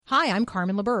Hi, I'm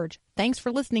Carmen LaBerge. Thanks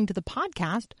for listening to the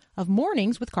podcast of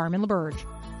Mornings with Carmen LaBerge.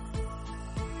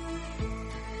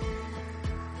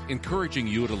 Encouraging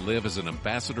you to live as an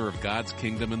ambassador of God's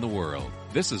kingdom in the world.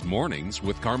 This is Mornings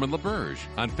with Carmen LaBerge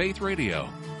on Faith Radio.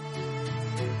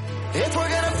 If we're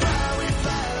gonna fly, we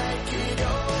fly like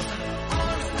eagles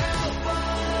on and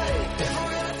high. If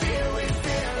we're gonna fear, we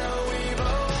fear no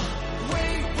evil.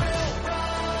 We will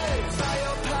rise. By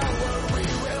your power, we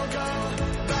will go.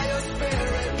 By your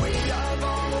spirit, we are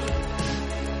bold.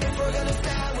 If we're gonna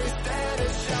stand, we stand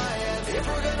as giants. If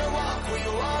we're gonna walk, we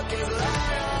walk as lions.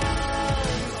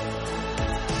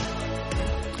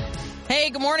 Hey,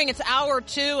 good morning. It's hour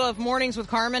 2 of Mornings with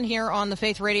Carmen here on the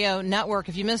Faith Radio Network.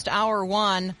 If you missed hour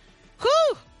 1,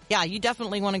 whew, yeah, you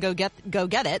definitely want to go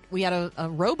get it. We had a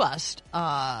robust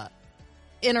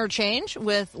interchange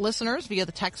with listeners via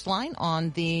the text line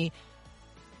on the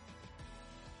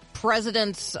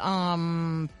president's,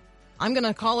 I'm going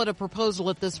to call it a proposal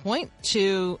at this point,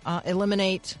 to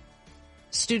eliminate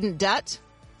student debt,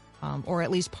 or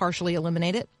at least partially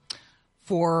eliminate it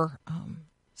for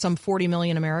some 40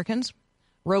 million Americans.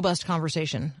 Robust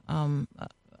conversation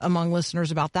among listeners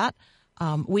about that.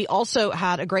 We also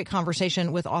had a great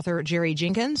conversation with author Jerry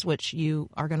Jenkins, which you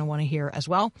are going to want to hear as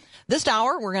well. This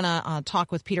hour, we're going to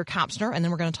talk with Peter Kapsner, and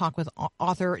then we're going to talk with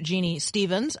author Jeannie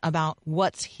Stevens about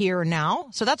what's here now.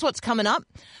 So that's what's coming up.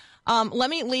 Let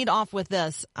me lead off with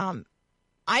this. I'm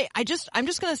just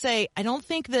going to say, I don't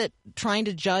think that trying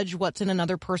to judge what's in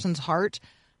another person's heart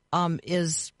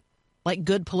is like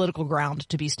good political ground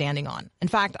to be standing on. In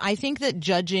fact, I think that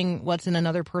judging what's in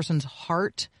another person's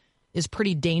heart is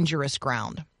pretty dangerous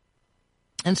ground.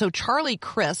 And so Charlie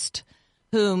Crist,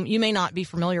 whom you may not be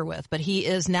familiar with, but he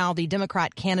is now the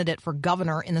Democrat candidate for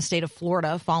governor in the state of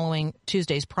Florida following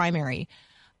Tuesday's primary.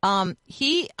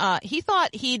 He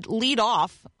thought he'd lead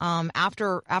off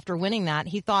after winning that.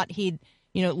 He thought he'd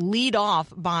lead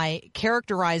off by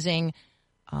characterizing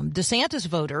DeSantis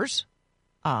voters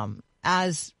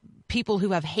as people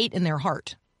who have hate in their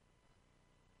heart.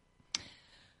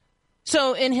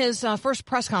 So in his first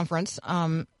press conference,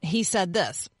 he said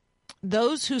this: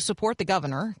 those who support the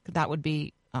governor, that would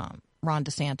be Ron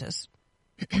DeSantis,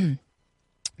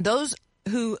 those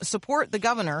who support the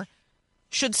governor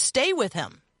should stay with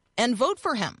him and vote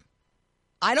for him.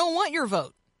 I don't want your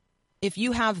vote. If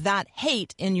you have that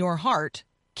hate in your heart,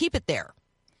 keep it there.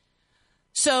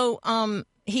 So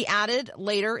he added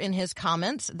later in his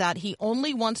comments that he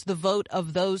only wants the vote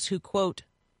of those who, quote,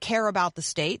 care about the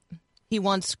state. He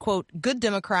wants, quote, good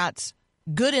Democrats,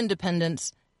 good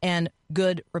independents, and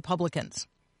good Republicans.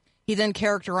 He then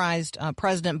characterized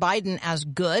President Biden as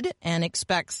good and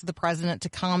expects the president to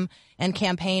come and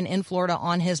campaign in Florida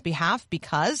on his behalf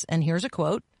because, and here's a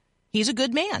quote, he's a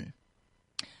good man.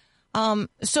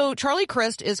 So Charlie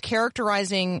Crist is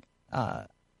characterizing Ron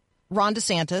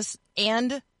DeSantis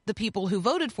and the people who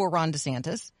voted for Ron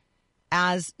DeSantis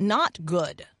as not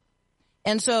good.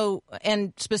 And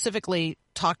specifically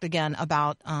talked again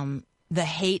about the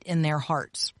hate in their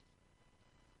hearts.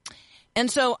 And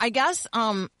so I guess,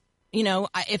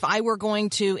 if I were going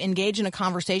to engage in a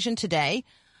conversation today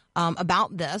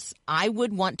about this, I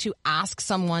would want to ask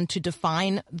someone to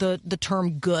define the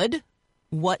term good.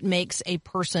 What makes a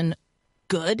person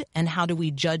good, and how do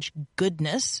we judge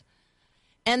goodness?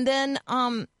 And then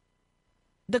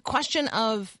the question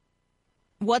of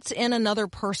what's in another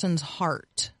person's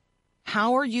heart.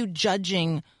 How are you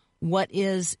judging what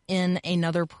is in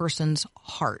another person's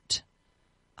heart?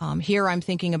 Here I'm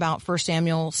thinking about 1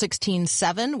 Samuel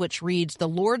 16:7, which reads, the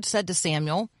Lord said to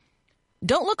Samuel,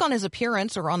 don't look on his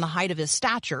appearance or on the height of his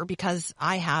stature, because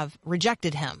I have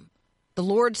rejected him. The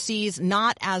Lord sees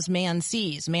not as man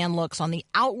sees. Man looks on the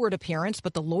outward appearance,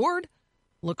 but the Lord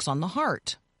looks on the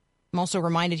heart. I'm also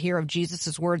reminded here of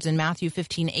Jesus' words in Matthew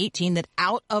 15:18 that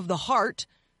out of the heart,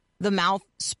 the mouth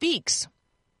speaks.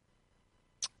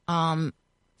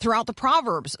 Throughout the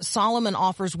Proverbs, Solomon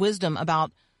offers wisdom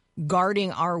about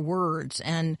guarding our words.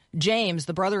 And James,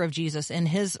 the brother of Jesus, in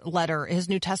his letter, his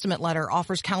New Testament letter,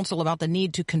 offers counsel about the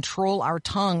need to control our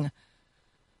tongue.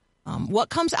 What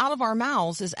comes out of our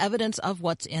mouths is evidence of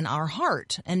what's in our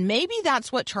heart. And maybe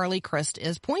that's what Charlie Crist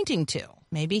is pointing to.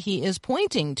 Maybe he is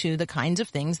pointing to the kinds of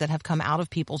things that have come out of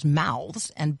people's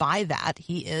mouths, and by that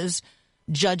he is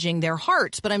judging their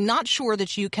hearts. But I'm not sure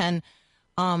that you can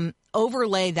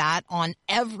overlay that on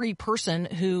every person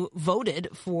who voted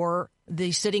for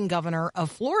the sitting governor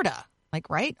of Florida. Like,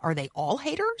 right? Are they all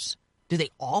haters? Do they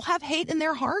all have hate in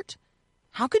their heart?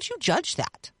 How could you judge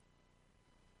that?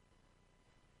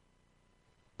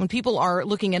 When people are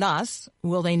looking at us,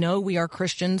 will they know we are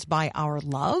Christians by our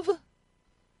love?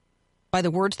 by the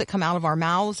words that come out of our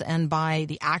mouths and by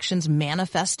the actions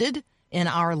manifested in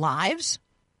our lives.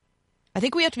 I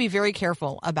think we have to be very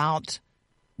careful about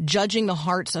judging the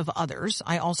hearts of others.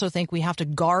 I also think we have to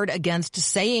guard against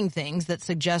saying things that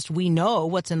suggest we know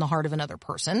what's in the heart of another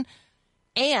person.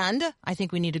 And I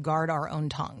think we need to guard our own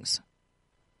tongues,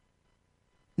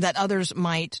 that others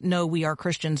might know we are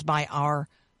Christians by our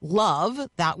love,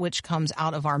 that which comes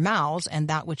out of our mouths, and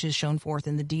that which is shown forth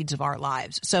in the deeds of our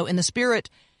lives. So in the spirit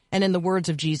and in the words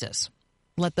of Jesus,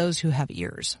 let those who have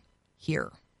ears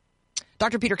hear.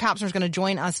 Dr. Peter Kapsner is going to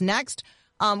join us next.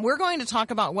 We're going to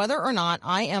talk about whether or not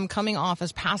I am coming off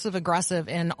as passive-aggressive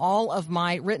in all of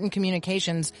my written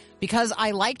communications, because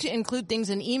I like to include things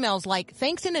in emails like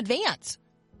thanks in advance.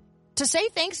 To say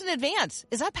thanks in advance,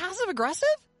 is that passive-aggressive?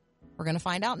 We're going to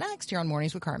find out next here on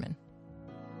Mornings with Carmen.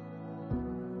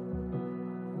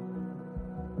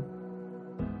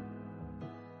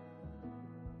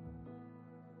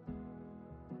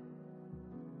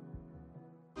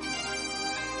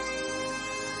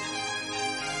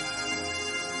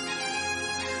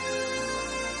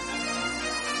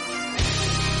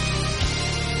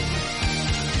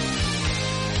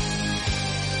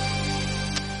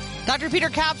 Dr. Peter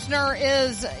Kapsner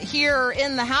is here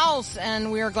in the house, and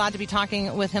we are glad to be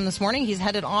talking with him this morning. He's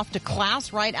headed off to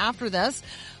class right after this.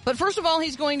 But first of all,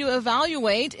 he's going to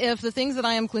evaluate if the things that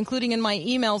I am including in my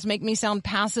emails make me sound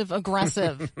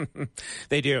passive-aggressive.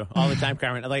 They do all the time,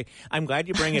 Carmen. Like, I'm glad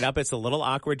you bring it up. It's a little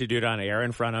awkward to do it on air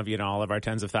in front of, all of our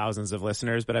tens of thousands of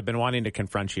listeners, but I've been wanting to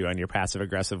confront you on your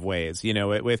passive-aggressive ways,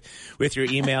 with your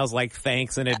emails like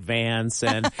thanks in advance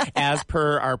and as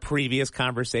per our previous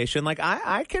conversation. Like,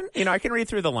 I can read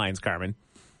through the lines, Carmen.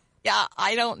 Yeah,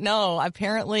 I don't know.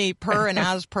 Apparently, per and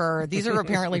as per, these are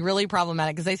apparently really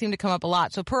problematic because they seem to come up a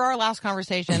lot. So per our last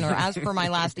conversation, or as per my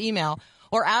last email,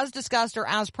 or as discussed, or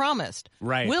as promised.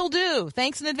 Right. Will do.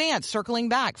 Thanks in advance. Circling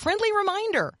back. Friendly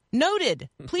reminder. Noted.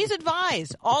 Please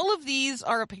advise. All of these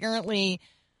are apparently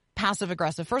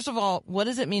passive-aggressive. First of all, what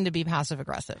does it mean to be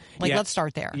passive-aggressive? Let's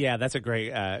start there. Yeah, that's a great,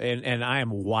 and I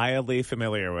am wildly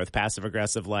familiar with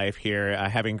passive-aggressive life here,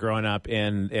 having grown up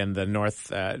in the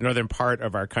northern part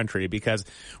of our country, because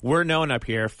we're known up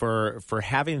here for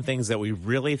having things that we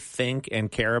really think and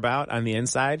care about on the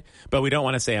inside, but we don't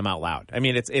want to say them out loud. I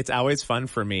mean, it's always fun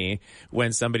for me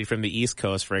when somebody from the East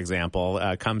Coast, for example,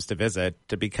 comes to visit,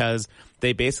 because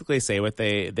they basically say what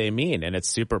they mean, and it's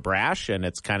super brash, and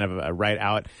it's kind of right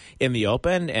out in the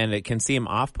open, and it can seem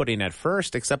off-putting at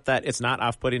first, except that it's not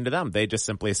off-putting to them. They just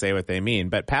simply say what they mean.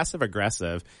 But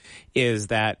passive-aggressive is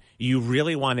that you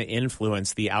really want to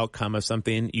influence the outcome of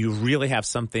something. You really have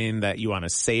something that you want to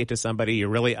say to somebody. You're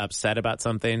really upset about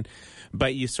something,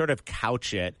 but you sort of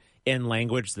couch it in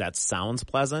language that sounds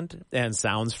pleasant and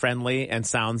sounds friendly and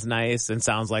sounds nice and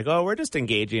sounds like, oh, we're just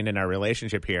engaging in our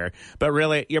relationship here. But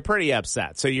really, you're pretty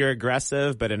upset. So you're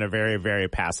aggressive, but in a very, very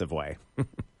passive way.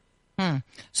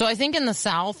 So I think in the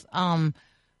South,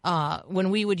 when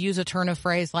we would use a turn of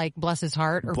phrase like bless his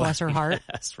heart or bless her heart.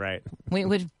 That's right.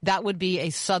 That would be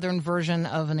a Southern version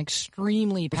of an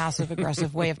extremely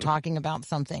passive-aggressive way of talking about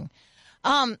something.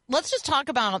 Let's just talk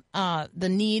about the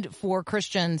need for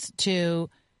Christians to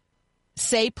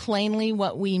say plainly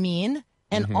what we mean,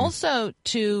 and also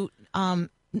to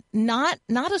not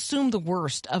assume the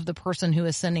worst of the person who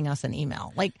is sending us an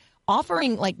email. Like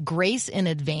offering grace in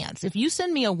advance. If you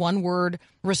send me a one-word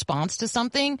response to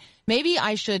something, maybe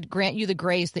I should grant you the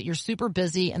grace that you're super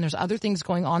busy and there's other things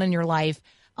going on in your life.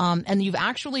 And you've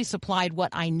actually supplied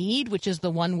what I need, which is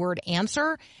the one-word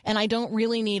answer, and I don't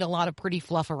really need a lot of pretty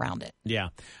fluff around it. Yeah,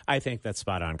 I think that's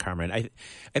spot on, Carmen. I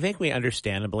think we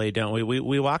understandably, don't we?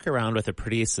 We walk around with a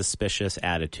pretty suspicious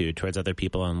attitude towards other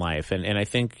people in life, and I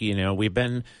think, we've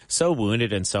been so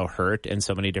wounded and so hurt in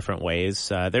so many different ways.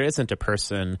 There isn't a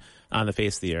person on the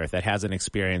face of the earth that hasn't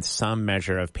experienced some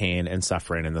measure of pain and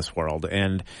suffering in this world.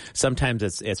 And sometimes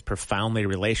it's profoundly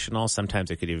relational. Sometimes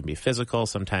it could even be physical.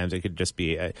 Sometimes it could just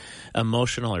be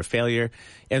emotional or failure.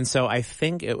 And so I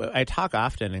think I talk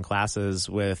often in classes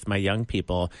with my young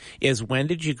people is, when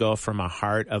did you go from a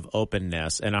heart of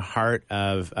openness and a heart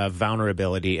of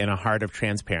vulnerability and a heart of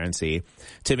transparency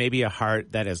to maybe a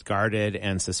heart that is guarded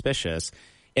and suspicious?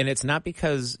 And it's not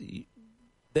because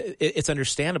it's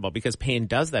understandable, because pain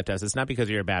does that to us. It's not because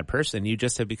you're a bad person. You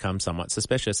just have become somewhat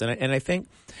suspicious. And I think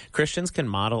Christians can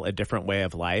model a different way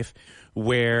of life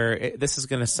where this is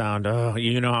going to sound, how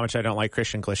much I don't like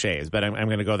Christian cliches, but I'm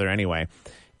going to go there anyway,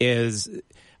 is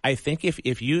I think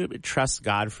if you trust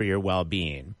God for your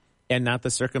well-being, and not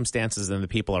the circumstances and the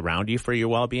people around you for your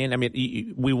well-being. I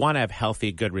mean, we want to have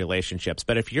healthy, good relationships,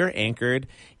 but if you're anchored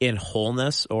in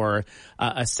wholeness or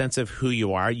a sense of who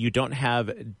you are, you don't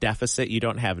have deficit, you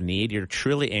don't have need, you're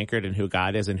truly anchored in who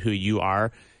God is and who you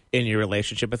are in your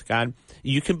relationship with God,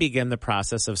 you can begin the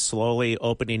process of slowly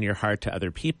opening your heart to other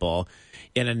people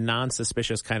in a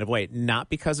non-suspicious kind of way, not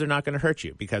because they're not going to hurt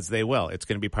you, because they will. It's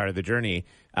going to be part of the journey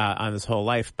on this whole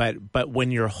life. But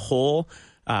when you're whole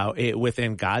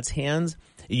within God's hands,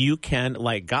 you can,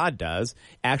 like God does,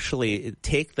 actually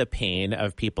take the pain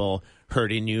of people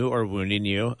hurting you or wounding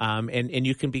you, and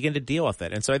you can begin to deal with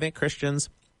it. And so I think Christians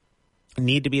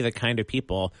need to be the kind of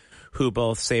people who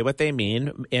both say what they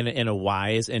mean in a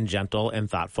wise and gentle and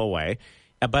thoughtful way,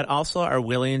 but also are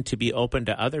willing to be open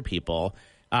to other people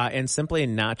and simply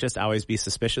not just always be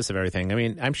suspicious of everything. I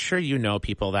mean, I'm sure you know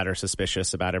people that are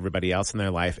suspicious about everybody else in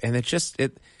their life, and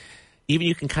even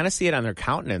you can kind of see it on their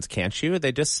countenance, can't you?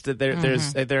 There's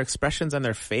their expressions on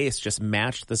their face just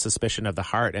match the suspicion of the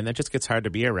heart, and that just gets hard to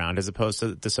be around as opposed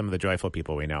to some of the joyful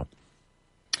people we know.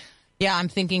 Yeah, I'm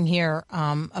thinking here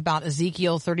about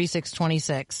Ezekiel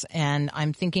 36:26, and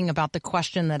I'm thinking about the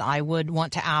question that I would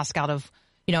want to ask out of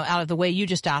the way you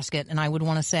just asked it, and I would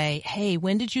want to say, hey,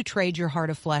 when did you trade your heart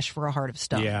of flesh for a heart of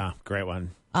stone? Yeah, great one.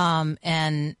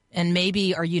 And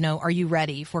maybe are you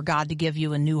ready for God to give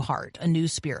you a new heart, a new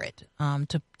spirit,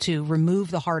 to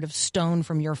remove the heart of stone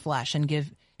from your flesh and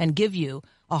give you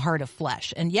a heart of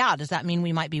flesh? And yeah, does that mean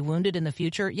we might be wounded in the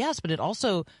future? Yes, but it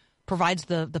also provides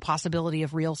the possibility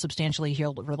of real, substantially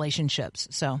healed relationships.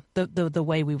 So the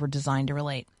way we were designed to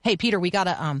relate. Hey, Peter, we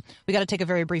gotta take a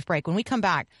very brief break. When we come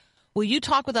back, will you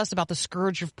talk with us about the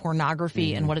scourge of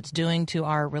pornography and what it's doing to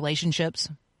our relationships?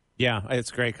 Yeah,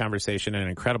 it's a great conversation and an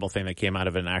incredible thing that came out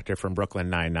of an actor from Brooklyn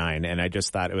Nine-Nine, and I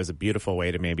just thought it was a beautiful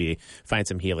way to maybe find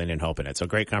some healing and hope in it. So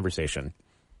great conversation.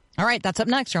 All right, that's up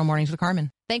next here on Mornings with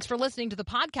Carmen. Thanks for listening to the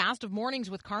podcast of Mornings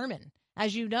with Carmen.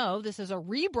 As you know, this is a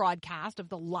rebroadcast of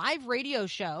the live radio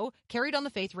show carried on the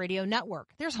Faith Radio Network.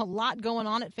 There's a lot going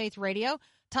on at Faith Radio.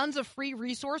 Tons of free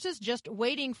resources just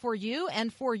waiting for you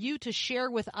and for you to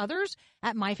share with others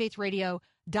at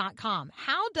myfaithradio.com.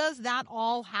 How does that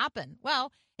all happen?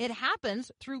 Well, it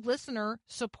happens through listener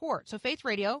support. So Faith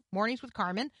Radio, Mornings with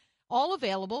Carmen, all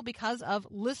available because of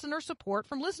listener support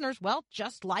from listeners, well,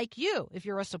 just like you. If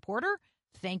you're a supporter,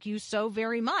 thank you so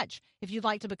very much. If you'd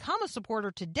like to become a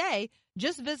supporter today,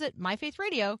 just visit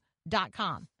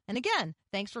myfaithradio.com. And again,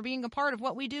 thanks for being a part of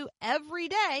what we do every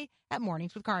day at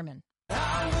Mornings with Carmen.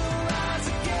 I will rise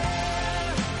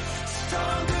again,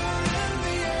 stronger in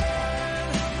the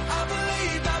end. I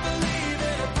believe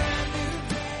in a brand new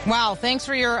day. Wow, thanks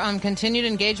for your continued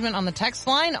engagement on the text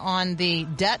line on the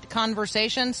debt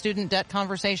conversation, student debt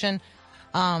conversation.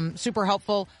 Super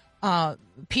helpful.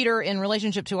 Peter, in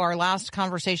relationship to our last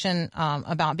conversation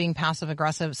about being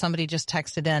passive-aggressive, somebody just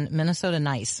texted in, Minnesota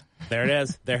nice. There it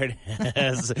is. There it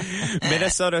is.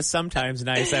 Minnesota sometimes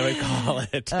nice, I would call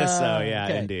it. So, yeah,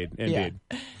 okay. Indeed. Yeah.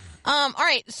 All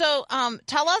right. So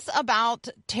tell us about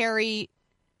Terry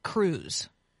Crews.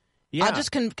 Yeah. I'll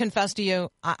just confess to you,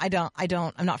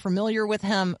 I'm not familiar with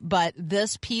him, but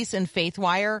this piece in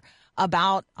FaithWire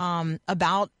about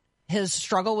his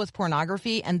struggle with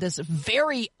pornography and this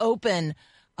very open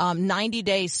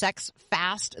 90-day sex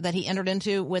fast that he entered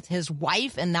into with his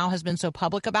wife and now has been so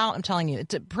public about. I'm telling you,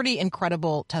 it's a pretty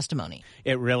incredible testimony.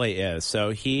 It really is. So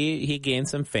he gained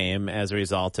some fame as a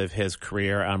result of his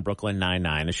career on Brooklyn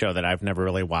Nine-Nine, a show that I've never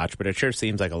really watched, but it sure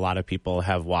seems like a lot of people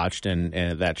have watched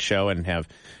and that show and have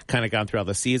kind of gone through all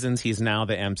the seasons. He's now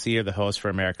the MC or the host for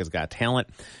America's Got Talent.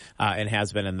 And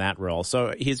has been in that role.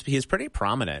 So he's pretty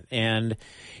prominent, and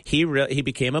he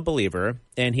became a believer,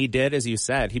 and he did, as you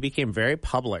said, he became very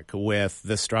public with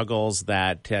the struggles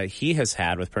that he has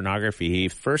had with pornography. He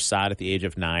first saw it at the age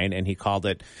of 9, and he called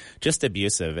it just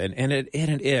abusive, and it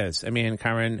is. I mean,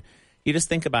 Carmen, you just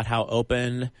think about how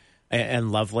open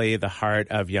and lovely the heart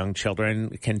of young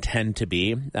children can tend to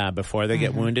be before they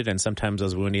get wounded, and sometimes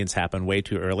those woundings happen way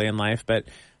too early in life. But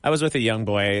I was with a young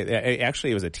boy, actually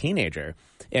he was a teenager,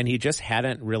 and he just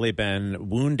hadn't really been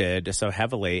wounded so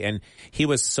heavily, and he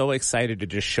was so excited to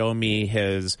just show me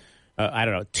his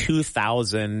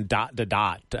 2,000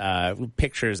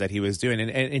 pictures that he was doing.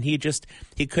 And he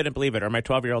couldn't believe it. Or my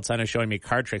 12-year-old son is showing me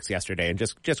card tricks yesterday and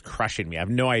just crushing me. I have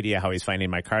no idea how he's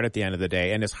finding my card at the end of the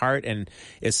day. And his heart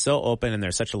is so open and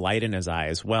there's such light in his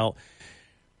eyes. Well,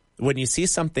 when you see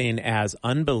something as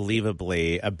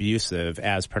unbelievably abusive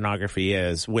as pornography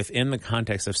is within the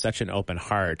context of such an open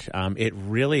heart,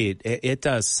 it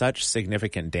does such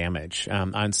significant damage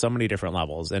on so many different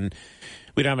levels. And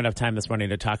we don't have enough time this morning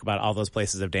to talk about all those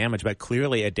places of damage, but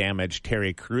clearly it damaged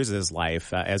Terry Cruz's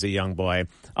life as a young boy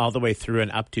all the way through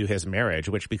and up to his marriage,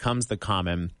 which becomes the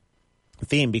common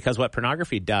theme, because what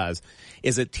pornography does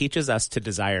is it teaches us to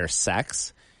desire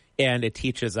sex, and it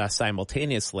teaches us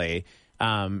simultaneously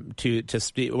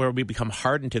where we become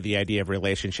hardened to the idea of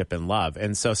relationship and love.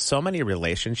 And so many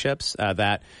relationships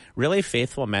that really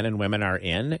faithful men and women are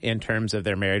in terms of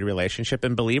their married relationship,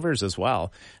 and believers as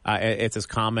well. It's as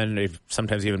common,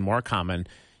 sometimes even more common,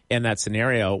 in that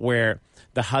scenario where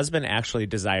the husband actually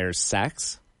desires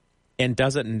sex and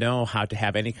doesn't know how to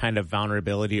have any kind of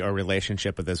vulnerability or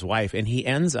relationship with his wife. And he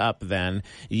ends up then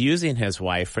using his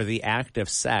wife for the act of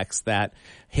sex that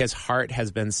his heart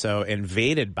has been so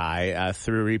invaded by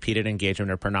through repeated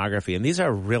engagement or pornography. And these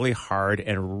are really hard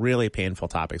and really painful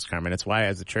topics, Carmen. It's why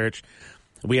as a church,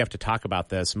 we have to talk about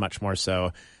this much more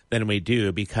so than we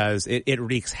do, because it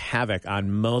wreaks havoc on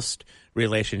most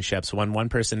relationships when one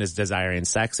person is desiring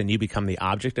sex and you become the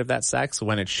object of that sex,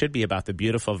 when it should be about the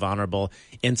beautiful, vulnerable,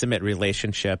 intimate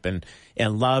relationship and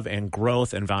love and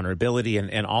growth and vulnerability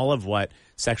and all of what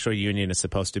sexual union is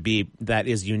supposed to be that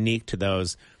is unique to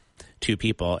those two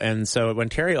people. And so when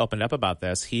Terry opened up about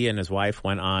this, he and his wife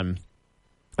went on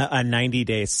a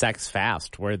 90-day sex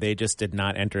fast where they just did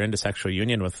not enter into sexual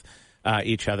union with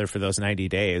each other for those 90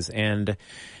 days. And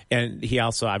he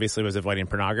also obviously was avoiding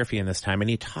pornography in this time. And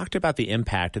he talked about the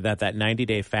impact that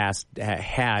 90-day fast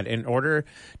had in order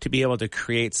to be able to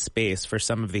create space for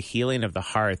some of the healing of the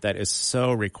heart that is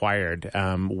so required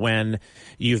when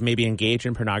you've maybe engaged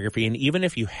in pornography. And even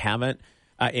if you haven't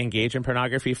engaged in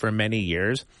pornography for many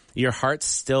years, your heart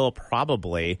still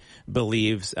probably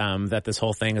believes that this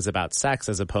whole thing is about sex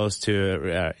as opposed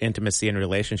to intimacy and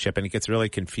relationship, and it gets really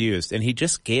confused. And he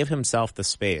just gave himself the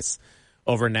space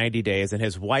over 90 days, and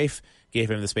his wife gave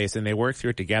him the space, and they worked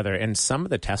through it together. And some of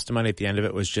the testimony at the end of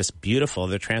it was just beautiful.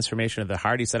 The transformation of the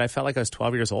heart. He said, I felt like I was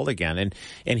 12 years old again.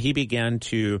 And he began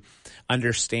to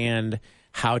understand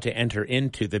how to enter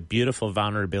into the beautiful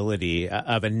vulnerability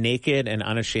of a naked and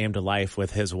unashamed life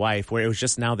with his wife, where it was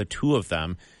just now the two of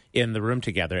them in the room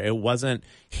together. It wasn't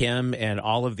him and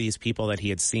all of these people that he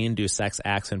had seen do sex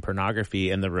acts and pornography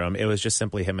in the room. It was just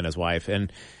simply him and his wife.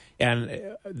 And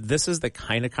this is the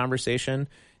kind of conversation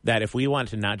that if we want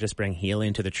to not just bring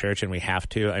healing to the church, and we have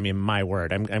to, I mean, my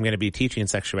word, I'm going to be teaching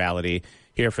sexuality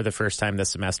here for the first time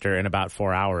this semester in about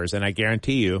 4 hours. And I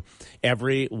guarantee you,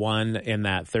 everyone in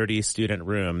that 30-student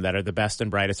room that are the best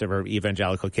and brightest of our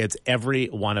evangelical kids, every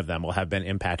one of them will have been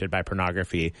impacted by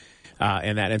pornography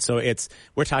and that. And so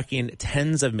we're talking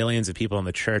tens of millions of people in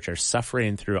the church are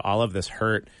suffering through all of this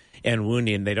hurt and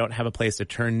wounding. They don't have a place to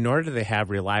turn, nor do they have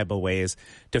reliable ways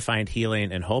to find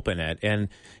healing and hope in it. And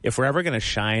if we're ever going to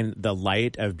shine the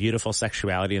light of beautiful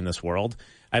sexuality in this world,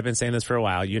 I've been saying this for a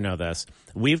while, you know this,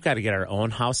 we've got to get our own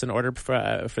house in order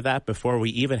for that before we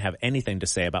even have anything to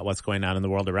say about what's going on in the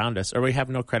world around us, or we have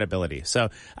no credibility. So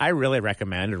I really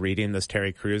recommend reading this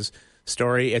Terry Crews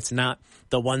story. It's not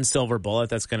the one silver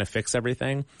bullet that's going to fix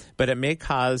everything, but it may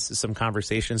cause some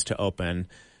conversations to open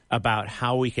about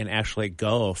how we can actually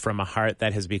go from a heart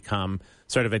that has become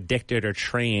sort of addicted or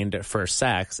trained for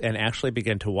sex and actually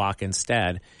begin to walk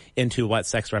instead into what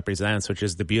sex represents, which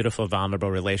is the beautiful, vulnerable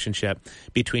relationship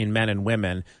between men and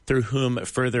women through whom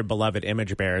further beloved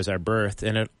image bearers are birthed.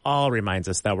 And it all reminds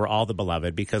us that we're all the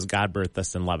beloved because God birthed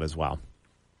us in love as well.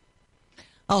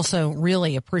 Also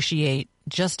really appreciate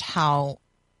just how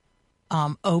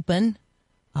open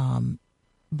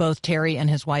both Terry and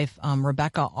his wife,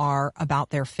 Rebecca, are about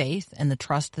their faith and the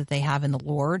trust that they have in the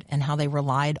Lord and how they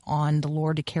relied on the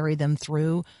Lord to carry them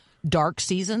through dark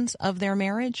seasons of their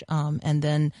marriage. And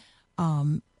then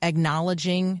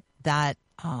acknowledging that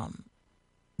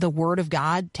the Word of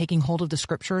God, taking hold of the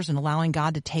Scriptures and allowing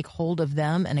God to take hold of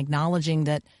them and acknowledging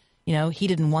that, you know, he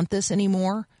didn't want this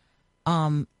anymore.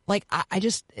 I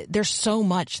just, there's so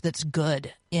much that's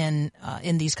good in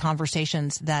these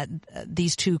conversations that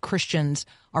these two Christians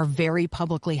are very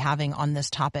publicly having on this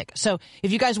topic. So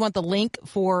if you guys want the link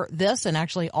for this and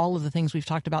actually all of the things we've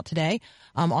talked about today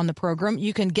on the program,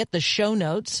 you can get the show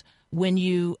notes when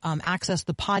you access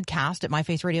the podcast at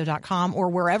myfaithradio.com or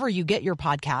wherever you get your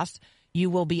podcast. You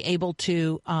will be able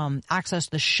to access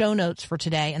the show notes for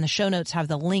today, and the show notes have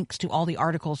the links to all the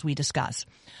articles we discuss.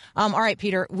 All right,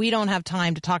 Peter, we don't have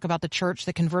time to talk about the church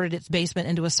that converted its basement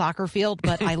into a soccer field,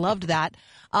 but I loved that.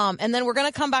 And then we're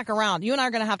going to come back around. You and I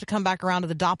are going to have to come back around to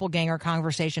the doppelganger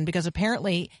conversation because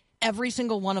apparently every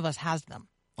single one of us has them.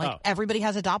 Like everybody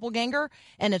has a doppelganger,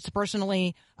 and it's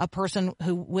personally a person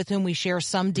with whom we share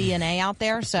some DNA out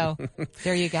there. So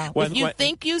there you go. If you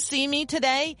think you see me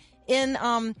today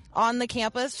on the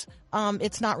campus,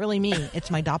 it's not really me.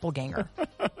 It's my doppelganger.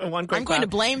 I'm going to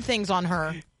blame things on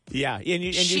her. Yeah,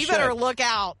 and she better look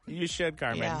out. You should,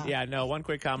 Carmen. Yeah, no, one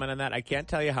quick comment on that. I can't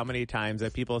tell you how many times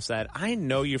that people have said, I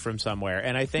know you from somewhere.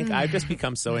 And I think I've just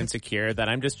become so insecure that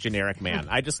I'm just generic man.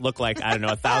 I just look like, I don't know,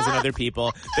 1,000 other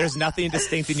people. There's nothing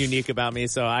distinct and unique about me,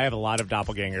 so I have a lot of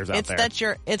doppelgangers out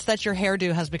there. It's that your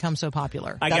hairdo has become so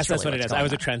popular. I guess that's what it is. I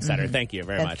was a trendsetter. Mm-hmm. Thank you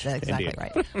very much. That's exactly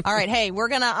right. All right, hey, we're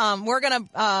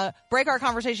gonna break our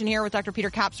conversation here with Dr. Peter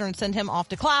Kapsner and send him off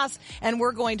to class, and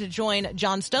we're going to join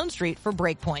John Stonestreet for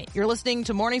Breakpoint. You're listening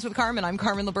to Mornings with Carmen. I'm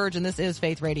Carmen LaBerge, and this is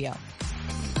Faith Radio.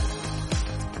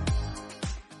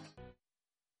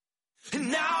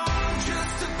 And now I'm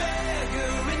just a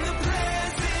beggar in the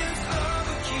presence of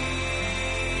a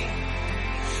king.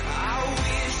 I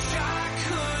wish I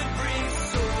could bring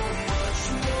so much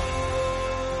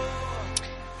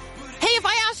more. Hey, if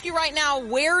I ask you right now,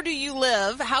 where do you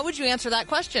live? How would you answer that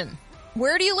question?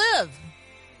 Where do you live?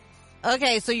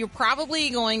 Okay, so you're probably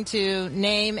going to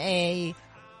name a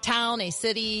town, a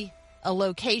city, a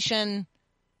location,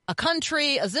 a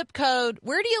country, a zip code.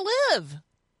 Where do you live?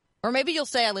 Or maybe you'll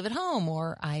say, I live at home,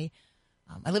 or I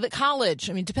live at college.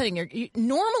 I mean, depending.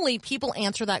 Normally, people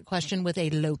answer that question with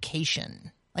a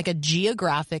location, like a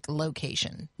geographic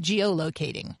location,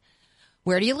 geolocating.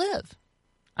 Where do you live?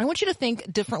 I want you to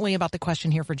think differently about the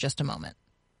question here for just a moment.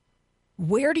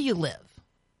 Where do you live?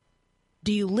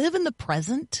 Do you live in the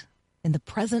present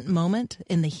moment,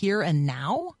 in the here and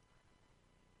now?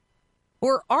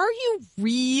 Or are you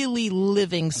really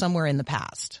living somewhere in the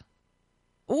past?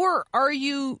 Or are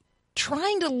you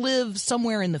trying to live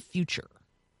somewhere in the future?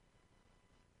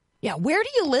 Yeah, where do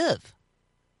you live?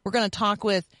 We're going to talk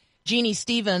with Jeannie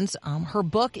Stevens. Her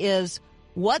book is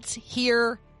What's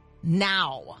Here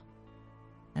Now?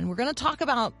 And we're going to talk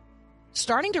about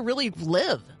starting to really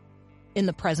live in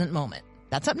the present moment.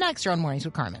 That's up next here on Mornings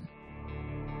with Carmen.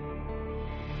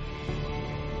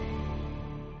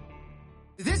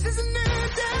 This is a new day.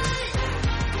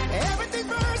 Everything's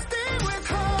bursting with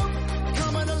hope.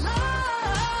 Coming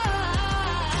alive.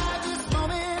 This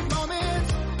moment.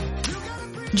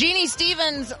 Jeannie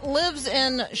Stevens lives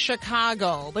in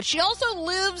Chicago, but she also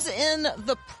lives in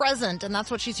the present, and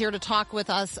that's what she's here to talk with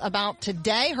us about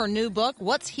today. Her new book,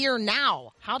 What's Here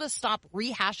Now? How to Stop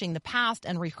Rehashing the Past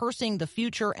and Rehearsing the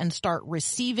Future and Start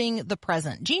Receiving the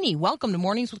Present. Jeannie, welcome to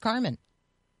Mornings with Carmen.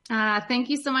 Thank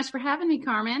you so much for having me,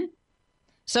 Carmen.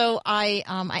 So I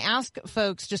asked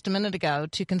folks just a minute ago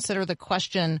to consider the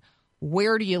question,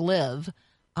 where do you live?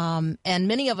 And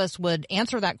many of us would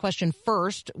answer that question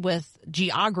first with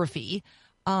geography.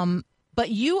 But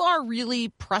you are really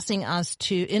pressing us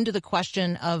into the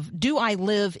question of, do I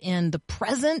live in the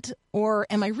present, or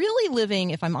am I really living,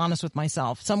 if I'm honest with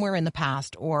myself, somewhere in the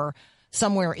past or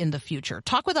somewhere in the future?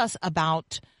 Talk with us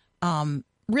about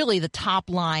really the top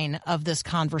line of this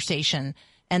conversation,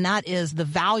 and that is the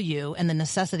value and the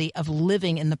necessity of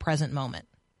living in the present moment.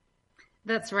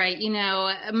 That's right. You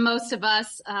know, most of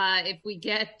us, if we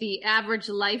get the average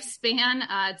lifespan,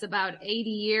 it's about 80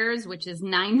 years, which is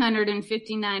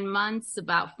 959 months,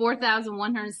 about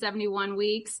 4,171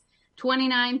 weeks,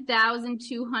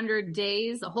 29,200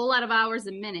 days, a whole lot of hours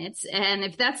and minutes. And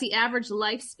if that's the average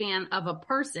lifespan of a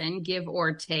person, give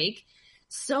or take,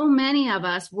 so many of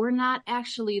us, we're not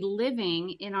actually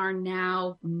living in our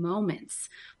now moments.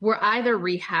 We're either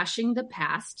rehashing the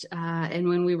past, and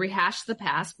when we rehash the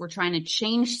past, we're trying to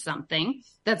change something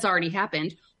that's already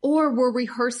happened, or we're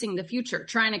rehearsing the future,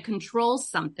 trying to control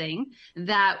something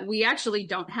that we actually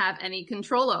don't have any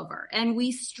control over. And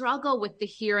we struggle with the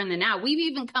here and the now. We've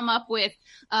even come up with,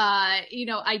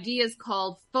 ideas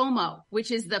called FOMO, which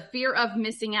is the fear of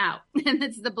missing out. And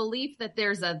it's the belief that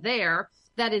there's a there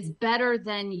that is better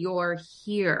than your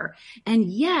here. And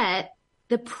yet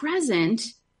the present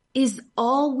is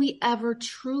all we ever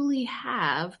truly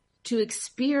have to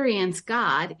experience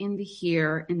God in the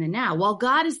here and the now. While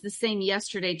God is the same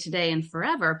yesterday, today, and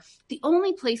forever, the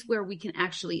only place where we can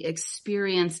actually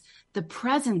experience the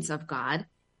presence of God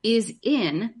is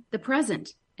in the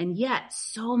present. And yet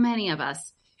so many of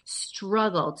us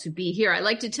struggle to be here. I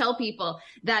like to tell people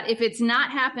that if it's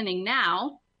not happening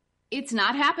now, it's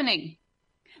not happening.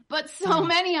 But so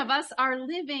many of us are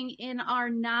living in our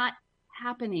not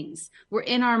happenings. We're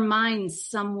in our minds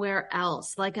somewhere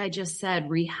else, like I just said,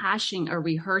 rehashing or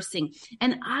rehearsing.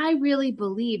 And I really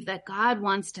believe that God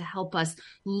wants to help us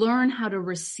learn how to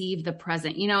receive the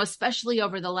present. You know, especially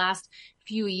over the last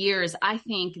few years, I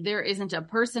think there isn't a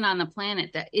person on the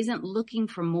planet that isn't looking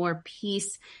for more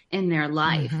peace in their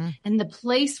life. And the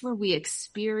place where we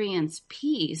experience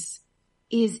peace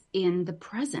is in the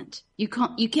present. You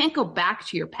can't go back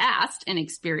to your past and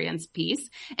experience peace,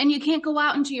 and you can't go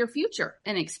out into your future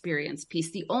and experience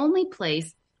peace. The only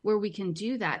place where we can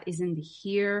do that is in the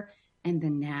here and the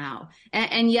now.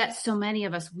 And yet so many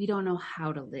of us, we don't know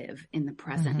how to live in the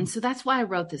present. And so that's why I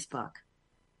wrote this book.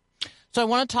 So I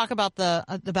want to talk about the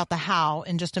how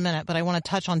in just a minute, but I want to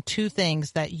touch on two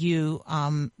things that you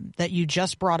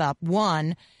just brought up.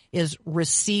 One is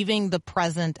receiving the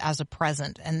present as a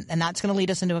present, and that's going to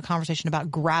lead us into a conversation about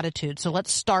gratitude. So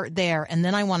let's start there, and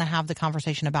then I want to have the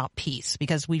conversation about peace,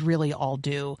 because we really all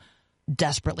do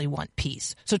desperately want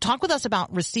peace. So talk with us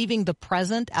about receiving the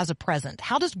present as a present.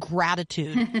 How does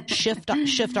gratitude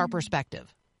shift our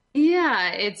perspective?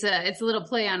 Yeah, it's a little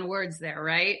play on words there,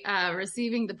 right?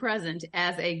 Receiving the present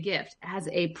as a gift, as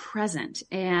a present.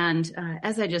 And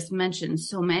as I just mentioned,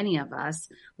 so many of us,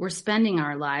 we're spending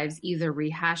our lives either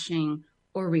rehashing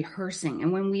or rehearsing.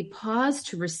 And when we pause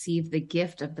to receive the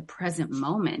gift of the present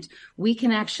moment, we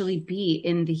can actually be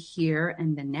in the here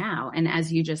and the now. And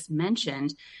as you just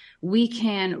mentioned, we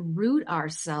can root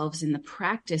ourselves in the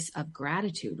practice of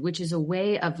gratitude, which is a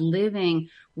way of living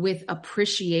with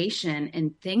appreciation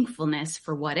and thankfulness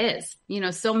for what is. You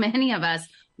know, so many of us,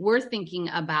 we're thinking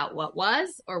about what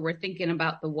was, or we're thinking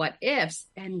about the what ifs,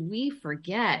 and we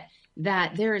forget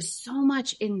that there is so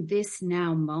much in this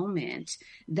now moment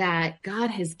that God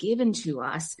has given to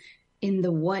us in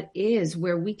the what is,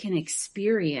 where we can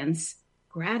experience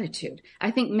gratitude.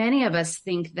 I think many of us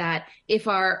think that if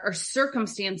our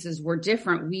circumstances were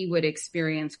different, we would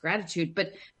experience gratitude,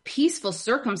 but peaceful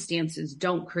circumstances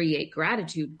don't create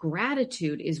gratitude.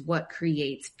 Gratitude is what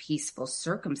creates peaceful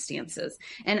circumstances.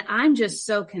 And I'm just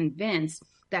so convinced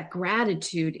that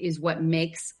gratitude is what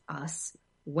makes us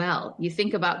well. You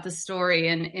think about the story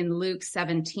in Luke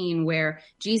 17 where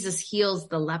Jesus heals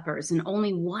the lepers and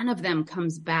only one of them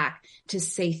comes back to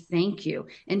say thank you.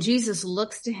 And Jesus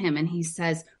looks to him and he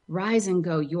says, "Rise and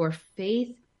go. Your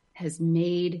faith has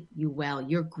made you well."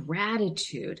 Your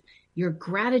gratitude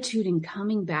in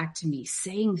coming back to me,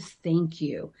 saying thank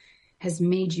you, has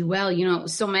made you well. You know,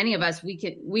 so many of us, we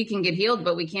can get healed,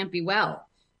 but we can't be well.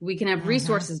 We can have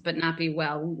resources, but not be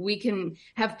well. We can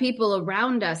have people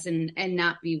around us and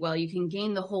not be well. You can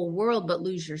gain the whole world, but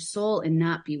lose your soul and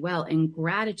not be well. And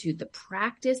gratitude, the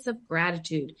practice of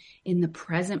gratitude in the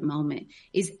present moment,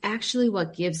 is actually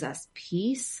what gives us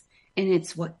peace, and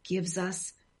it's what gives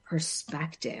us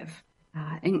perspective.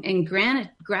 And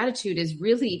gratitude is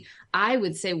really, I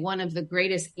would say, one of the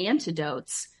greatest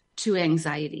antidotes to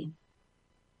anxiety.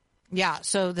 Yeah.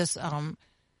 So this,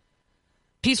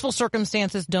 peaceful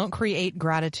circumstances don't create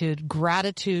gratitude.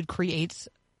 Gratitude creates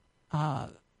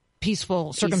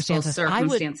peaceful circumstances.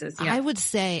 I would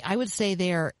say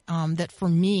there that for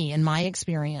me, in my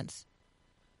experience,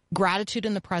 gratitude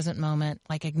in the present moment,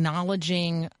 like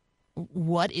acknowledging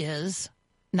what is,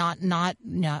 not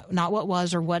what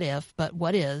was or what if, but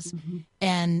what is,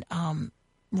 and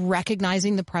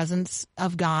recognizing the presence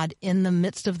of God in the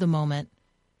midst of the moment,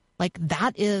 like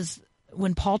that is.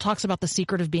 When Paul talks about the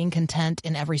secret of being content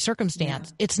in every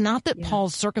circumstance, it's not that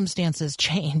Paul's circumstances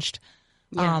changed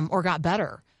or got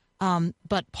better.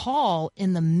 But Paul,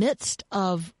 in the midst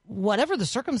of whatever the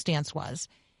circumstance was,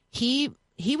 he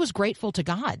was grateful to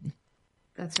God.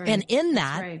 That's right. And in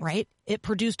that, right, it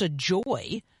produced a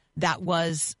joy that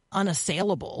was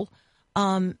unassailable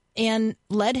and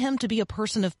led him to be a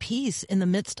person of peace in the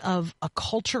midst of a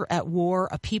culture at war,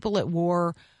 a people at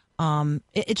war.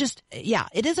 It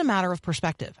is a matter of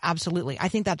perspective. Absolutely. I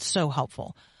think that's so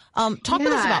helpful. Talk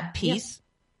with us about peace,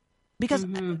 because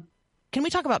can we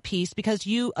talk about peace? Because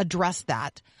you address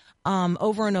that,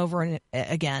 over and over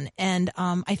again. And,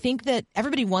 I think that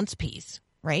everybody wants peace,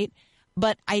 right?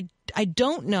 But I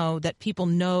don't know that people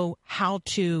know how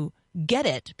to get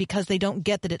it, because they don't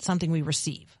get that it's something we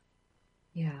receive.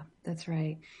 Yeah, that's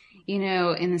right. You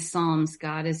know, in the Psalms,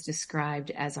 God is described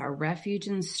as our refuge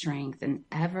and strength and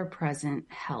ever-present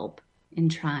help in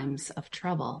times of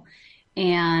trouble.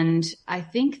 And I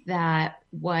think that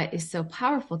what is so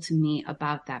powerful to me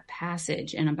about that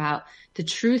passage and about the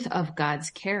truth of God's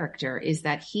character is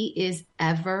that he is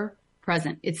ever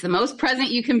present. It's the most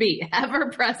present you can be, ever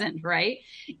present, right?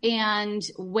 And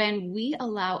when we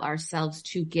allow ourselves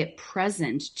to get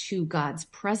present to God's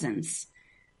presence,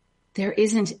 there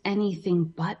isn't anything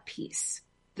but peace.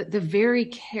 the very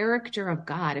character of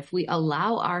God, if we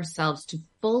allow ourselves to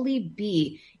fully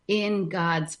be in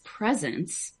God's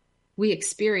presence, we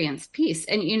experience peace.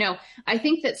 And, I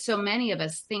think that so many of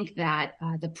us think that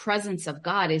the presence of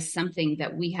God is something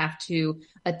that we have to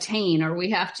attain or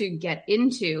we have to get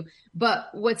into. But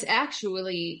what's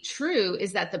actually true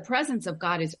is that the presence of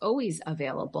God is always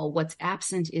available. What's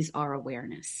absent is our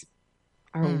awareness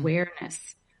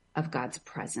of God's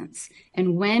presence.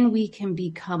 And when we can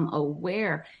become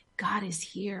aware, God is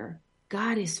here,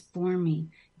 God is for me,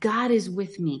 God is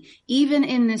with me, even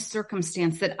in this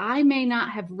circumstance that I may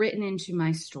not have written into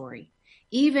my story,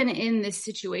 even in this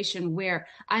situation where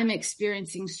I'm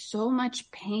experiencing so much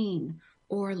pain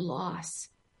or loss,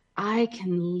 I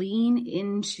can lean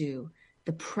into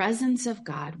the presence of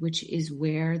God, which is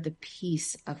where the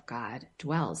peace of God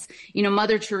dwells.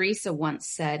 Mother Teresa once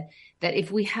said that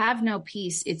if we have no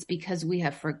peace, it's because we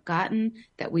have forgotten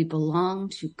that we belong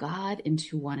to God and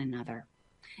to one another.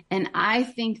 And I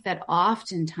think that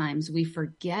oftentimes we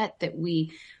forget that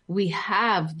we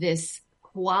have this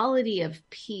quality of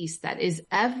peace that is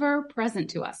ever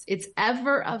present to us. It's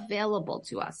ever available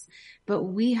to us, but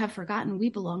we have forgotten we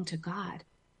belong to God.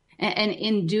 And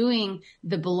in doing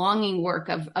the belonging work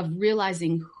of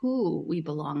realizing who we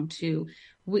belong to,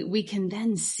 we can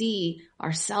then see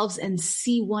ourselves and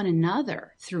see one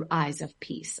another through eyes of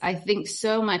peace. I think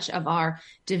so much of our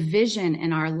division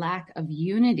and our lack of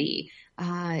unity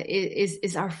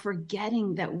is our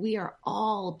forgetting that we are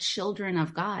all children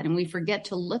of God, and we forget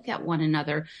to look at one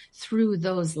another through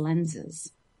those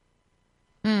lenses.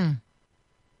 That's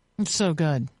so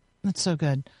good. That's so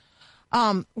good.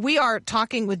 We are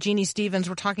talking with Jeannie Stevens.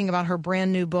 We're talking about her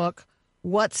brand new book,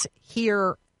 What's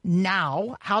Here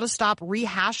Now? How to Stop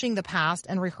Rehashing the Past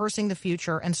and Rehearsing the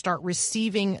Future and Start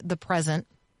Receiving the Present.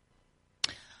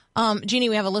 Jeannie,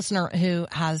 we have a listener who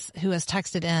has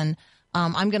texted in.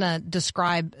 I'm going to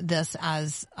describe this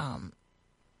as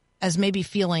maybe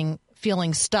feeling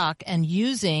stuck and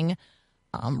using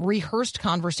rehearsed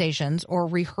conversations or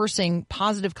rehearsing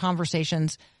positive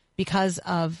conversations because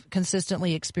of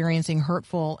consistently experiencing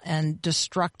hurtful and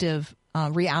destructive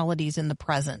realities in the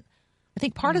present. I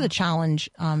think part of the challenge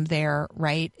there,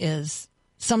 right, is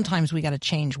sometimes we got to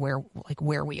change where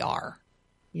we are.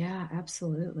 Yeah,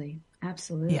 absolutely.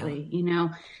 Absolutely. Yeah.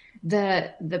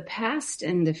 The past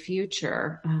and the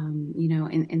future,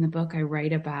 in the book I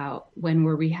write about when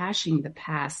we're rehashing the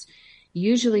past,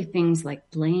 usually things like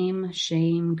blame,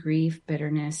 shame, grief,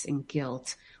 bitterness, and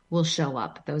guilt will show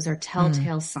up. Those are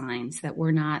telltale signs that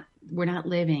we're not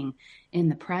living in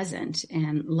the present.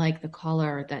 And like the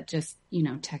caller that just,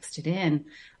 texted in,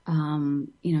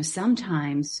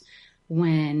 sometimes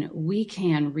when we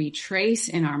can retrace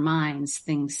in our minds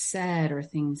things said or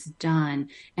things done,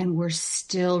 and we're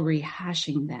still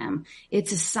rehashing them,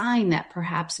 it's a sign that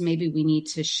perhaps maybe we need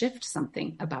to shift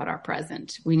something about our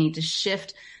present. We need to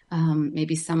shift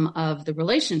maybe some of the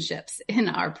relationships in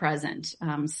our present,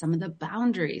 some of the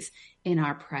boundaries in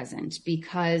our present,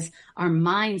 because our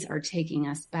minds are taking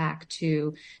us back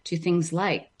to things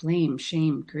like blame,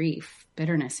 shame, grief,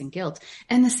 bitterness, and guilt.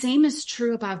 And the same is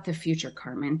true about the future,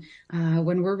 Carmen.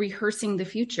 When we're rehearsing the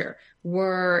future,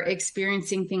 we're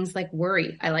experiencing things like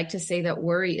worry. I like to say that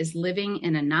worry is living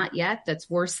in a not yet that's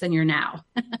worse than your now.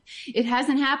 It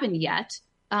hasn't happened yet.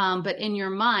 But in your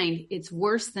mind, it's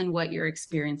worse than what you're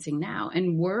experiencing now.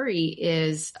 And worry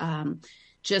is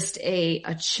just a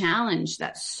challenge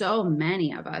that so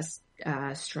many of us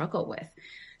struggle with.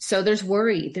 So there's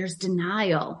worry, there's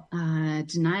denial.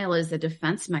 Denial is a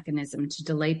defense mechanism to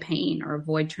delay pain or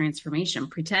avoid transformation,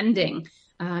 pretending,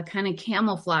 kind of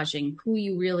camouflaging who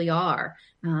you really are,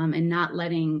 and not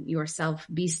letting yourself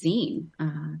be seen.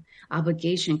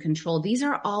 Obligation, control. These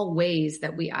are all ways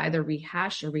that we either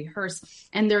rehash or rehearse,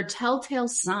 and they're telltale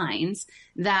signs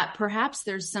that perhaps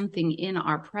there's something in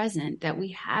our present that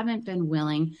we haven't been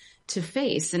willing to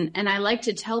face. And I like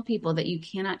to tell people that you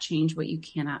cannot change what you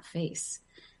cannot face.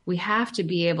 We have to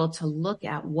be able to look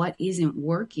at what isn't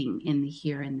working in the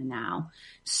here and the now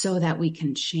so that we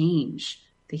can change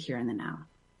the here and the now.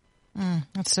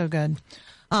 That's so good.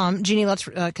 Jeannie, let's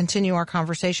continue our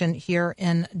conversation here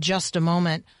in just a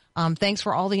moment. Thanks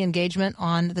for all the engagement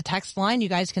on the text line. You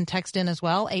guys can text in as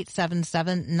well,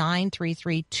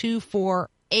 877-933-2484.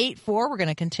 We're going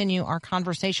to continue our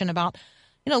conversation about,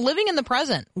 living in the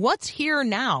present. What's Here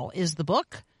Now is the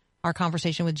book. Our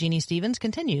conversation with Jeannie Stevens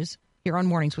continues here on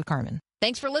Mornings with Carmen.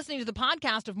 Thanks for listening to the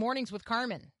podcast of Mornings with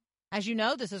Carmen. As you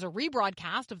know, this is a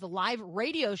rebroadcast of the live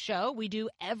radio show we do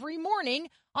every morning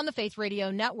on the Faith Radio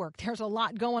Network. There's a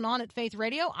lot going on at Faith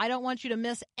Radio. I don't want you to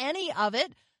miss any of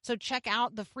it. So check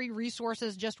out the free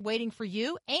resources just waiting for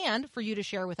you and for you to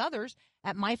share with others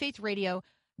at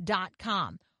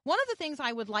myfaithradio.com. One of the things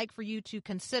I would like for you to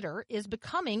consider is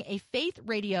becoming a Faith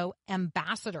Radio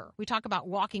ambassador. We talk about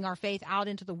walking our faith out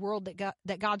into the world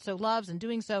that God so loves and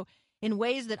doing so in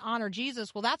ways that honor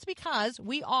Jesus. Well, that's because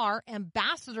we are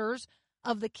ambassadors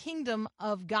of the kingdom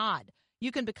of God.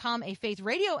 You can become a Faith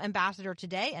Radio ambassador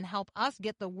today and help us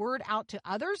get the word out to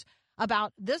others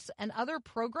about this and other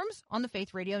programs on the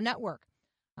Faith Radio Network.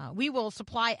 We will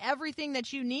supply everything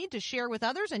that you need to share with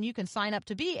others, and you can sign up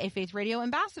to be a Faith Radio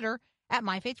ambassador at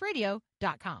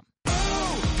myfaithradio.com.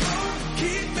 Oh,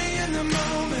 keep me in the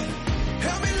moment.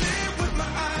 Help me live with my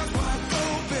eyes wide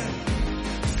open.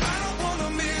 I don't want to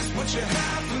miss what you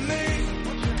have for me.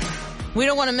 We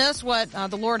don't want to miss what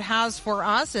the Lord has for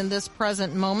us in this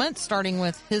present moment, starting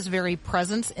with his very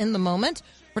presence in the moment.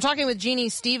 We're talking with Jeannie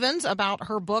Stevens about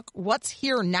her book, What's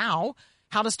Here Now?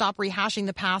 How to Stop Rehashing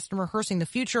the Past and Rehearsing the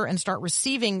Future and Start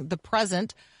Receiving the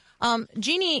Present.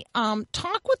 Jeannie,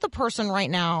 talk with the person right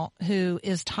now who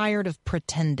is tired of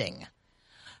pretending.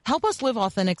 Help us live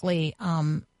authentically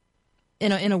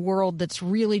in a world that's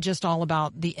really just all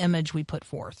about the image we put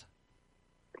forth.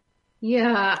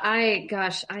 Yeah, I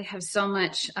have so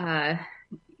much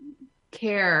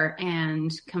care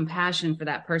and compassion for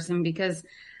that person because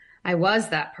I was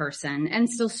that person and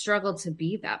still struggle to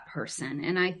be that person.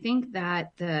 And I think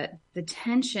that the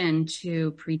tension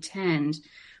to pretend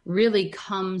really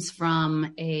comes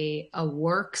from a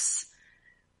works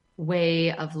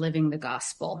way of living the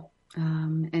gospel,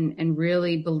 and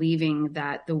really believing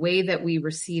that the way that we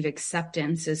receive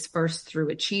acceptance is first through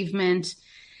achievement,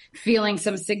 feeling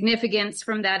some significance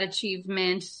from that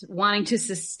achievement, wanting to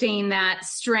sustain that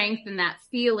strength and that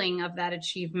feeling of that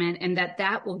achievement, and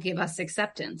that will give us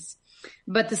acceptance.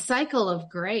 But the cycle of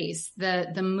grace,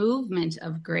 the movement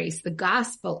of grace, the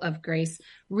gospel of grace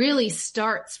really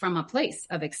starts from a place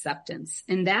of acceptance.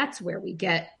 And that's where we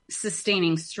get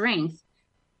sustaining strength,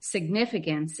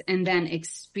 significance, and then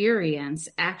experience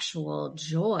actual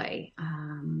joy,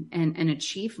 and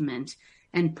achievement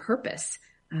and purpose.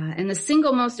 And the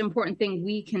single most important thing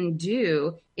we can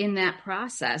do in that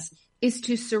process is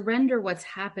to surrender what's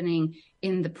happening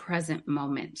in the present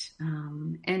moment,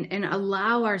 and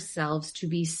allow ourselves to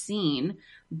be seen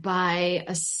by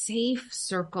a safe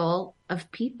circle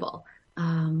of people.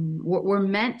 We're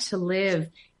meant to live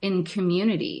in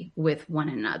community with one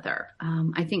another.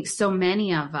 I think so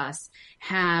many of us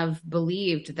have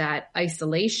believed that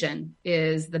isolation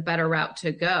is the better route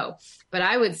to go. But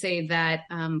I would say that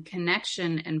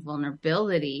connection and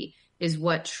vulnerability is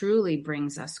what truly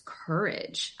brings us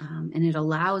courage, and it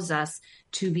allows us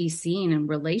to be seen in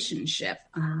relationship.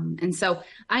 And so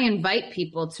I invite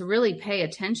people to really pay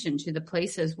attention to the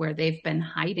places where they've been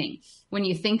hiding. When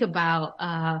you think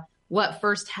about what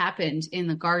first happened in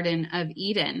the Garden of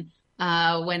Eden,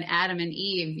 when Adam and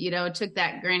Eve, took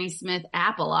that Granny Smith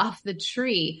apple off the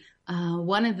tree,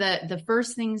 one of the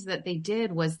first things that they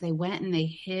did was they went and they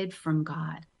hid from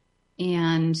God.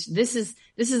 And this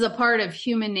is a part of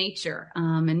human nature.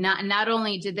 And not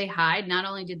only did they hide, not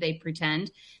only did they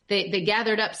pretend, they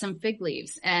gathered up some fig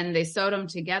leaves and they sewed them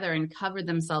together and covered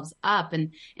themselves up.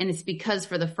 And it's because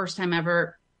for the first time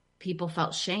ever, people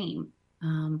felt shame.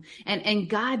 And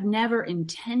God never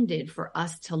intended for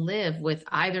us to live with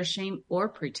either shame or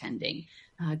pretending.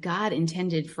 God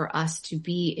intended for us to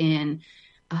be in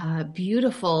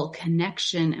beautiful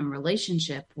connection and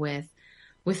relationship with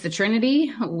the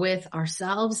Trinity, with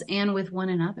ourselves, and with one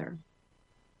another.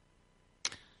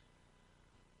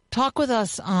 Talk with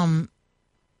us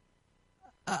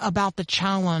about the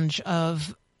challenge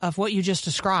of what you just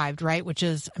described, right? Which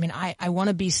is, I want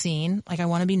to be seen, I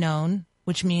want to be known,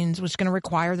 which means it's going to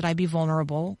require that I be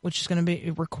vulnerable, which is going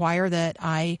to require that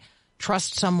I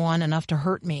trust someone enough to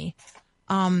hurt me.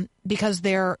 Because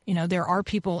there are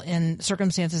people in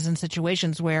circumstances and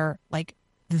situations where,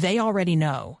 they already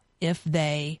know if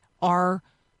they are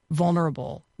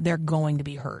vulnerable, they're going to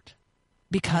be hurt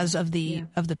because of the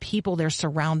people they're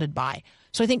surrounded by.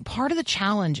 So I think part of the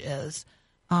challenge is,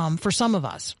 for some of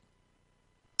us,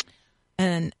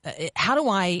 and how do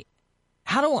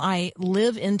I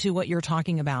live into what you're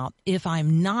talking about if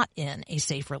I'm not in a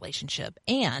safe relationship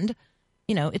and,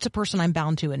 it's a person I'm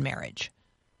bound to in marriage?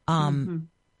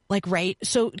 Right.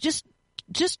 So just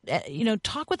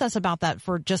talk with us about that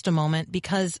for just a moment,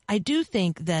 because I do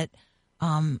think that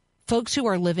folks who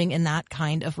are living in that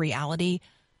kind of reality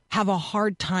have a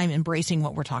hard time embracing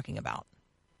what we're talking about.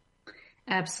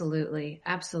 Absolutely.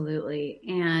 Absolutely.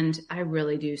 And I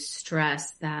really do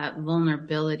stress that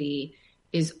vulnerability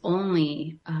is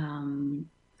only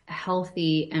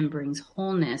healthy and brings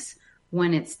wholeness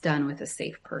when it's done with a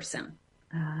safe person.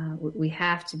 We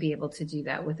have to be able to do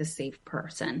that with a safe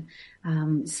person,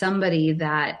 somebody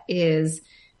that is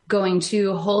going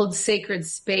to hold sacred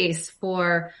space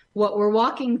for what we're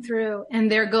walking through, and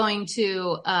they're going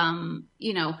to,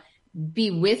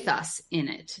 be with us in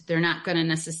it. They're not going to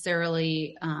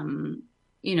necessarily,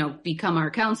 become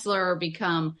our counselor or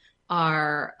become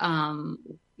our,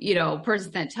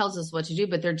 person that tells us what to do,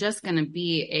 but they're just going to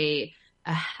be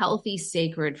a healthy,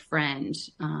 sacred friend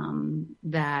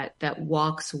that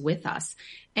walks with us.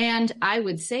 And I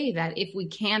would say that if we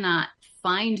cannot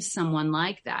find someone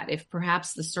like that, if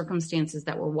perhaps the circumstances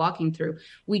that we're walking through,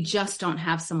 we just don't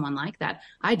have someone like that,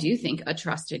 I do think a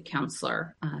trusted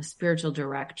counselor, spiritual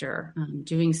director,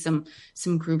 doing some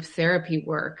group therapy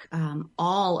work,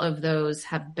 all of those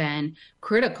have been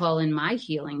critical in my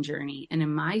healing journey and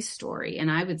in my story. And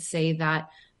I would say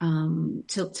that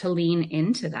to lean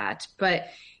into that. But,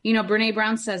 Brene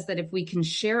Brown says that if we can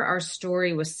share our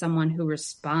story with someone who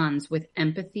responds with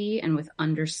empathy and with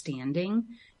understanding,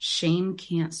 shame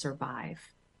can't survive.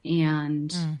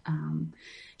 And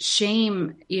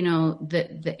shame,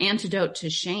 the antidote to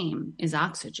shame is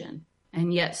oxygen.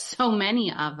 And yet so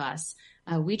many of us,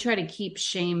 we try to keep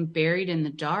shame buried in the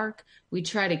dark. We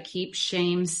try to keep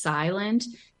shame silent.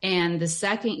 And the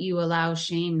second you allow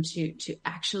shame to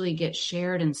actually get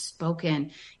shared and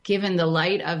spoken, given the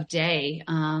light of day,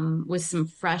 with some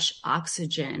fresh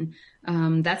oxygen,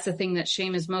 that's the thing that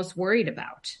shame is most worried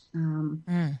about.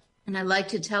 And I like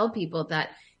to tell people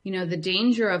that, the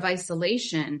danger of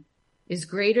isolation is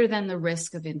greater than the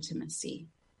risk of intimacy.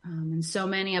 And so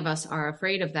many of us are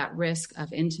afraid of that risk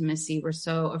of intimacy. We're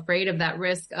so afraid of that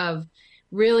risk of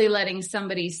really letting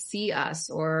somebody see us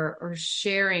or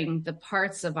sharing the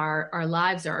parts of our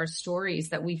lives or our stories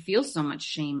that we feel so much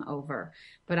shame over.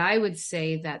 But I would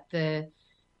say that the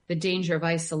danger of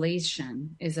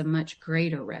isolation is a much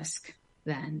greater risk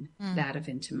than that of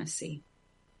intimacy.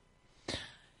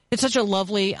 It's such a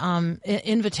lovely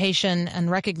invitation and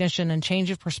recognition and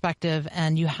change of perspective,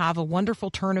 and you have a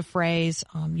wonderful turn of phrase.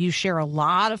 You share a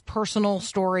lot of personal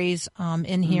stories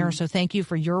in here, so thank you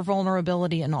for your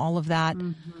vulnerability and all of that.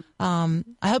 I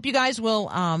hope you guys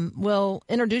will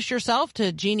introduce yourself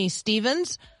to Jeannie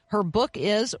Stevens. Her book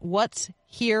is What's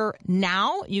Here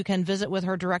Now. You can visit with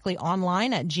her directly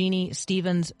online at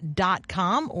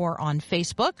jeanniestevens.com or on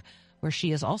Facebook, where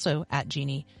she is also at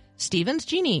Jeannie Stevens.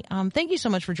 Jeannie, thank you so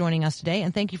much for joining us today,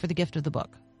 and thank you for the gift of the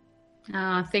book.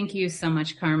 Thank you so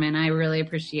much, Carmen. I really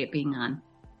appreciate being on.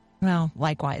 Well,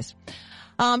 likewise.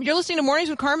 You're listening to Mornings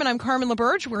with Carmen. I'm Carmen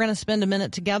LaBerge. We're going to spend a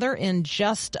minute together in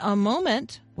just a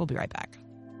moment. We'll be right back.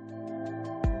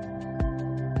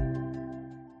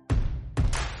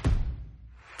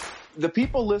 The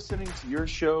people listening to your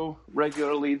show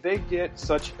regularly, they get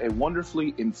such a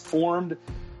wonderfully informed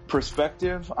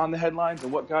perspective on the headlines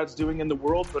and what God's doing in the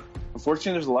world. But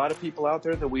unfortunately, there's a lot of people out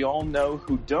there that we all know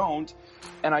who don't.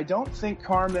 And I don't think,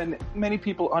 Carmen, many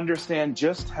people understand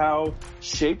just how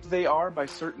shaped they are by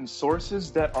certain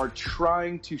sources that are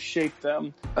trying to shape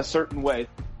them a certain way.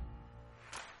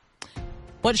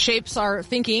 What shapes our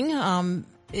thinking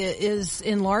is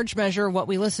in large measure what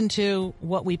we listen to,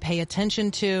 what we pay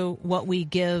attention to, what we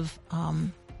give,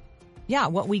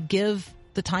 what we give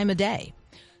the time of day.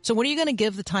 So what are you going to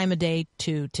give the time of day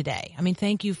to today? I mean,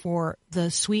 thank you for the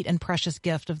sweet and precious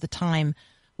gift of the time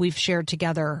we've shared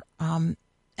together.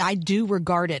 I do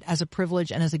regard it as a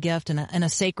privilege and as a gift and a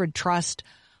sacred trust.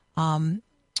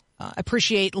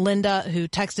 Appreciate Linda, who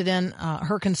texted in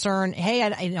her concern. Hey,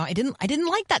 I didn't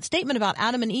like that statement about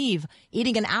Adam and Eve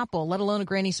eating an apple, let alone a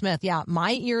Granny Smith. Yeah,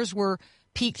 my ears were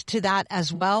piqued to that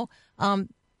as well.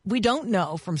 We don't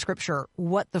know from Scripture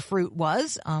what the fruit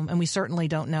was, and we certainly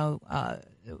don't know.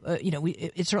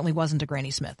 It certainly wasn't a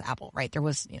Granny Smith apple, right? There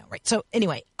was, right. So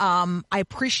anyway, I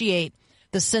appreciate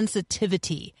the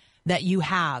sensitivity that you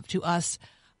have to us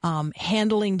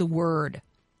handling the word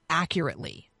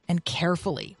accurately and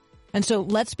carefully. And so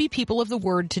let's be people of the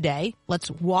word today.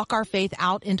 Let's walk our faith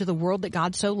out into the world that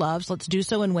God so loves. Let's do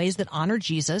so in ways that honor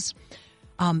Jesus.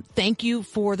 Thank you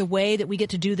for the way that we get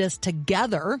to do this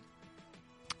together.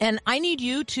 And I need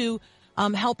you to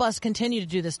help us continue to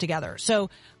do this together. So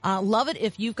love it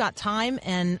if you've got time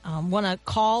and want to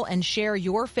call and share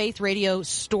your Faith Radio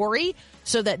story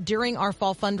so that during our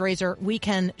fall fundraiser, we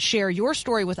can share your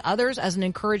story with others as an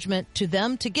encouragement to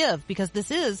them to give, because this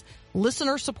is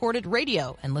listener-supported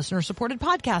radio and listener-supported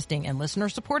podcasting and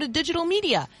listener-supported digital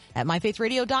media at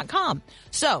myfaithradio.com.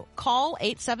 So call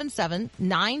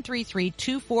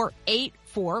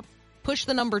 877-933-2484, push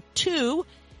the number 2,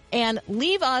 and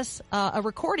leave us a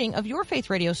recording of your Faith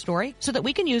Radio story so that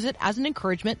we can use it as an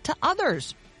encouragement to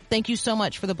others. Thank you so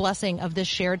much for the blessing of this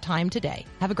shared time today.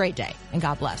 Have a great day, and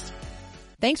God bless.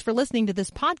 Thanks for listening to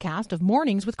this podcast of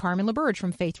Mornings with Carmen LaBerge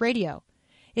from Faith Radio.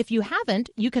 If you haven't,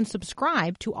 you can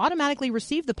subscribe to automatically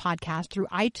receive the podcast through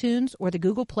iTunes or the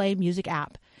Google Play Music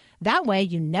app. That way,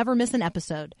 you never miss an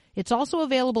episode. It's also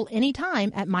available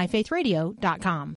anytime at myfaithradio.com.